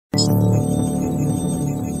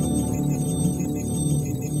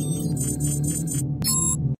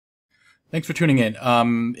Thanks for tuning in.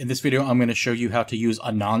 In this video, I'm going to show you how to use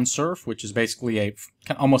anonsurf, which is basically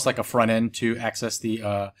almost like a front end to access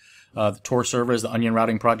the TOR servers, the onion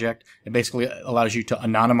routing project. It basically allows you to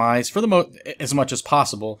anonymize, for as much as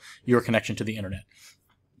possible, your connection to the internet.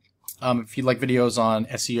 If you like videos on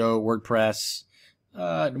SEO, WordPress,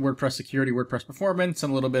 WordPress security, WordPress performance,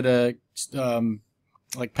 and a little bit of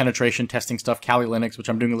like penetration testing stuff, Kali Linux, which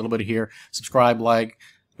I'm doing a little bit of here, subscribe, like,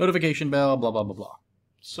 notification bell, blah, blah, blah, blah.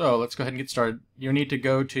 So let's go ahead and get started. You'll need to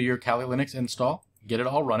go to your Kali Linux install, get it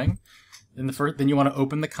all running. Then you want to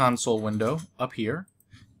open the console window up here.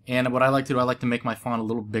 And what I like to do, I like to make my font a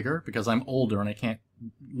little bigger because I'm older and I can't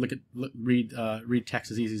read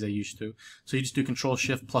text as easy as I used to. So you just do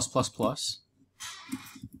Control-Shift+++.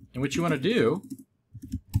 And what you want to do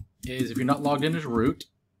is, if you're not logged in as root,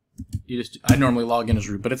 I normally log in as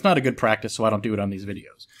root, but it's not a good practice, so I don't do it on these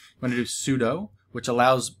videos. You want to do sudo, which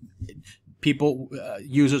allows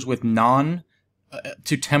users with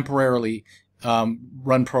to temporarily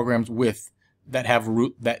run programs that have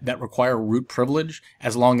root that require root privilege,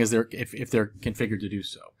 as long as if they're configured to do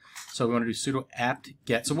so. So we want to do sudo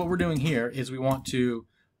apt-get. So what we're doing here is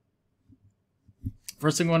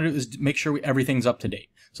first thing we want to do is make sure everything's up to date.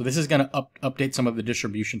 So this is going to update some of the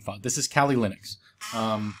distribution files. This is Kali Linux.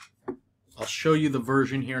 I'll show you the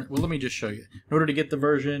version here. Well, let me just show you. In order to get the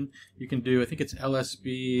version, you can do, I think it's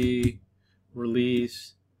LSB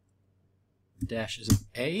release dash, is it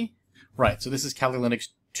A? Right, so this is Kali Linux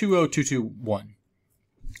 20221.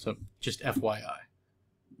 So just FYI.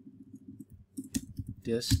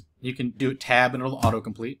 You can do tab and it'll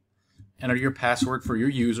autocomplete. Enter your password for your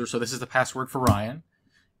user. So this is the password for Ryan.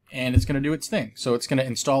 And it's going to do its thing. So it's going to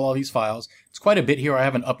install all these files. It's quite a bit here. I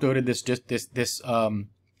haven't uploaded this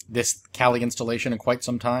Kali installation in quite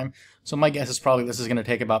some time. So my guess is this is going to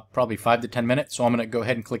take about 5 to 10 minutes. So I'm going to go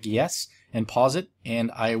ahead and click yes and pause it, and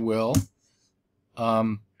I will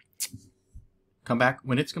come back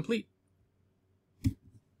when it's complete.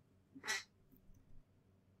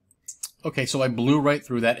 Okay, so I blew right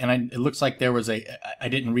through that, and it looks like there was I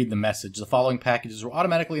didn't read the message. The following packages were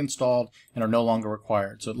automatically installed and are no longer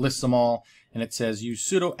required. So it lists them all, and it says use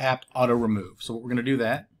sudo apt auto remove. So we're going to do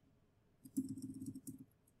that.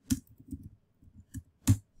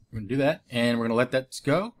 We're going to do that, and we're going to let that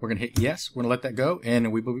go. We're going to hit yes. We're going to let that go,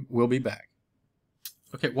 and we'll be back.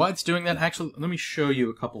 Okay, while it's doing that, actually, let me show you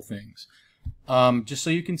a couple things. Just so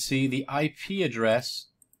you can see, the IP address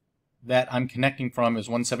that I'm connecting from is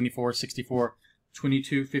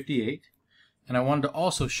 174.64.22.58. And I wanted to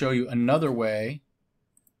also show you another way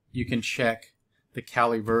you can check the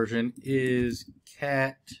Kali version is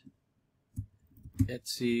cat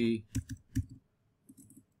etc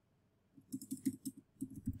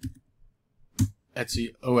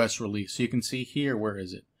OS release. So you can see here, where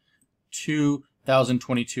is it?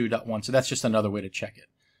 2022.1. So that's just another way to check it.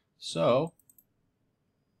 So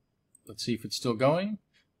let's see if it's still going.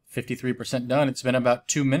 53% done. It's been about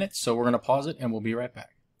 2 minutes, so we're going to pause it and we'll be right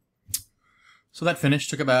back. So that finished.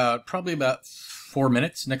 Took probably about 4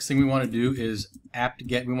 minutes. Next thing we want to do is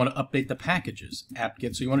apt-get. We want to update the packages.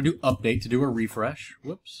 Apt-get. So you want to do update to do a refresh.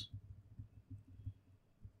 Whoops.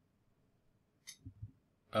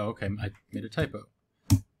 Oh, okay, I made a typo.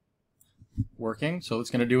 Working, so it's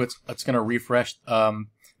going to do it's going to refresh.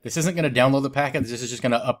 This isn't going to download the packet. This is just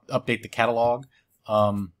going to update the catalog.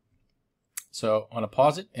 So I'm going to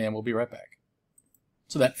pause it, and we'll be right back.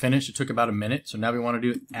 So that finished. It took about a minute. So now we want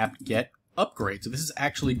to do apt-get upgrade. So this is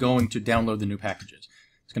actually going to download the new packages.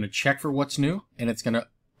 It's going to check for what's new, and it's going to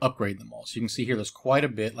upgrade them all. So you can see here there's quite a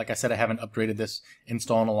bit. Like I said, I haven't upgraded this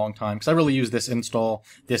install in a long time because I really use this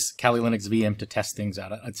Kali Linux VM to test things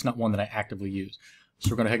out. It's not one that I actively use. So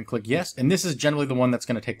we're going to go ahead and click yes, and this is generally the one that's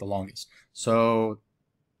going to take the longest. So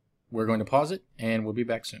we're going to pause it, and we'll be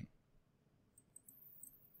back soon.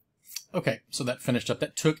 Okay, so that finished up.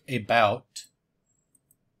 That took about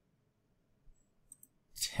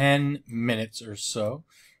 10 minutes or so.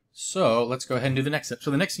 So let's go ahead and do the next step. So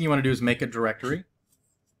the next thing you want to do is make a directory.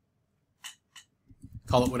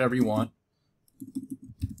 Call it whatever you want.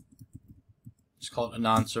 Just call it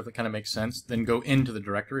anonsurf. That kind of makes sense. Then go into the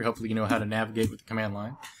directory. Hopefully you know how to navigate with the command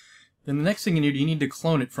line. Then the next thing you need to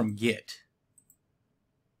clone it from Git.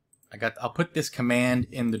 I'll put this command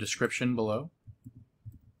in the description below.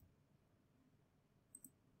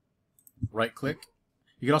 Right click.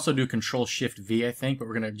 You can also do Control-Shift-V, I think, but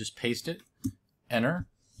we're going to just paste it. Enter.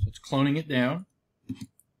 So it's cloning it down.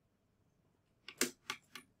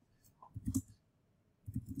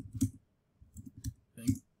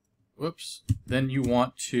 Whoops. Then you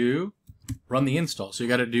want to run the install. So you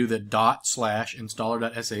got to do the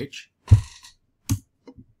 /installer.sh.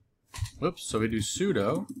 Whoops. So we do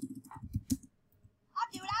sudo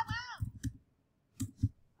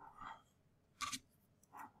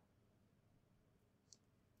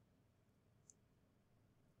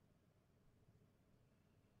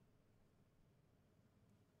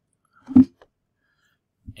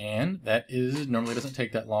And that is, normally doesn't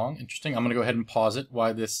take that long. Interesting. I'm going to go ahead and pause it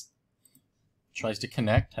while this tries to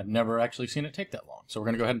connect. I've never actually seen it take that long. So we're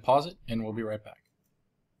going to go ahead and pause it, and we'll be right back.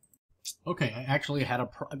 Okay, I actually had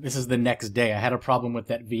this is the next day. I had a problem with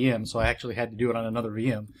that VM, so I actually had to do it on another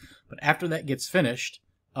VM. But after that gets finished,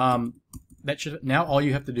 now all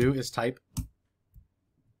you have to do is type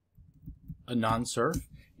anonsurf,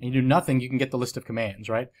 and you do nothing, you can get the list of commands,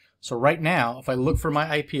 right? So right now, if I look for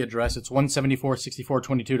my IP address, it's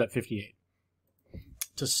 174.64.22.58.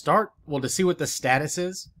 To start, well, to see what the status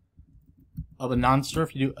is of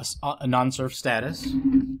anonsurf, you do a anonsurf status.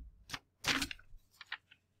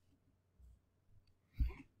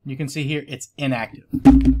 You can see here it's inactive.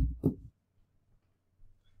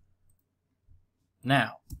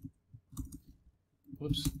 Now,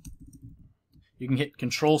 whoops, you can hit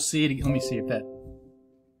Control-C to, let me see if that,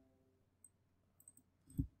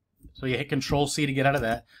 so you hit Control-C to get out of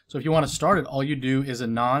that. So if you want to start it, all you do is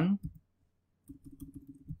anon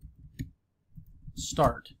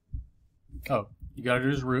start. Oh, you got to do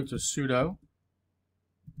is root, so sudo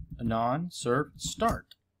anonsurf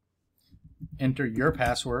start. Enter your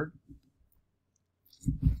password.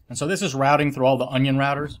 And so this is routing through all the onion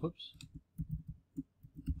routers. Whoops.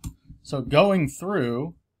 So going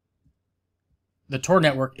through the Tor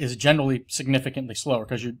network is generally significantly slower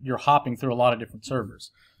because you're hopping through a lot of different servers.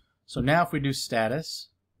 So now if we do status,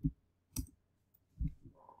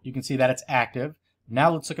 you can see that it's active.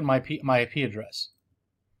 Now let's look at my IP address.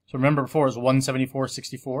 So remember before it was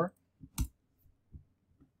 174.64.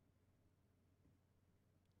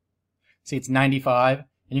 See, it's 95, and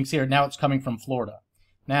you can see here now it's coming from Florida.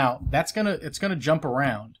 Now it's gonna jump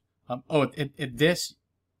around. This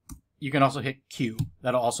you can also hit Q.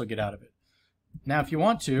 That'll also get out of it. Now, if you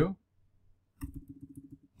want to,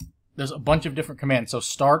 there's a bunch of different commands. So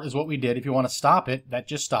start is what we did. If you want to stop it, that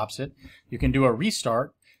just stops it. You can do a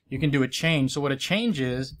restart. You can do a change. So what a change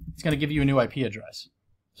is, it's going to give you a new IP address.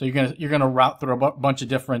 So you're gonna route through a bunch of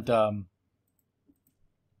different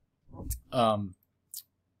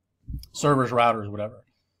servers, routers, whatever.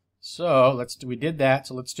 So we did that.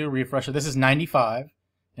 So let's do a refresher. This is 95,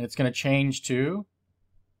 and it's going to change to.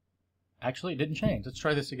 Actually, it didn't change. Let's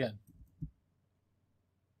try this again.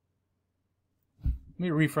 Let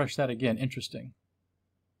me refresh that again. Interesting.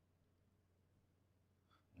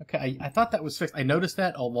 Okay, I thought that was fixed. I noticed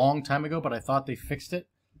that a long time ago, but I thought they fixed it.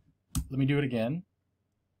 Let me do it again.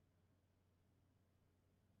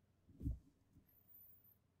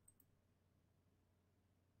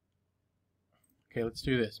 Okay, let's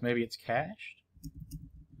do this. Maybe it's cached.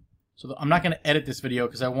 So I'm not going to edit this video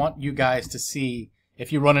because I want you guys to see,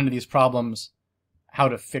 if you run into these problems, how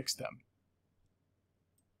to fix them.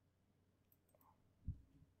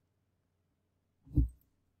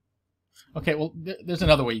 Okay, well, there's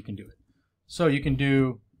another way you can do it. So you can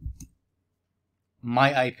do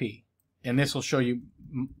my IP, and this will show you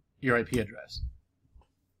your IP address.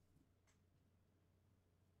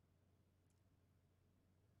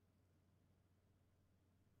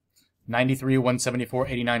 (93, 174,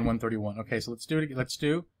 89, 131). Okay, so let's do it. Let's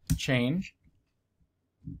do change.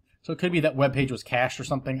 So it could be that web page was cached or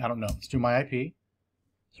something. I don't know. Let's do my IP.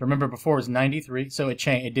 So remember before it was 93. So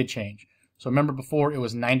it did change. So remember before it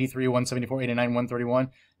was 93, 174, 89, 131.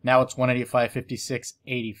 Now it's 185, 56,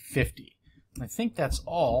 80, 50. And I think that's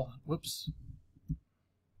all. Whoops.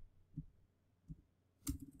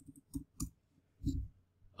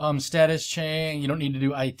 Status change. You don't need to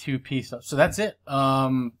do I2P stuff. So that's it.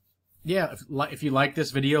 Yeah, if you like this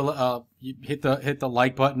video, you hit the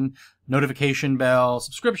like button, notification bell,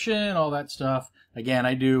 subscription, all that stuff. Again,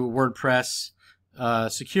 I do WordPress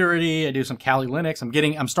security. I do some Kali Linux.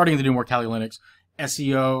 I'm starting to do more Kali Linux,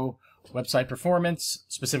 SEO, website performance,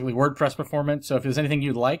 specifically WordPress performance. So if there's anything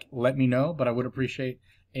you'd like, let me know. But I would appreciate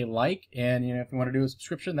a like, and if you want to do a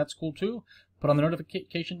subscription, that's cool too. Put on the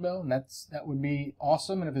notification bell, and that would be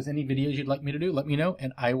awesome. And if there's any videos you'd like me to do, let me know,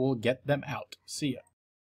 and I will get them out. See ya.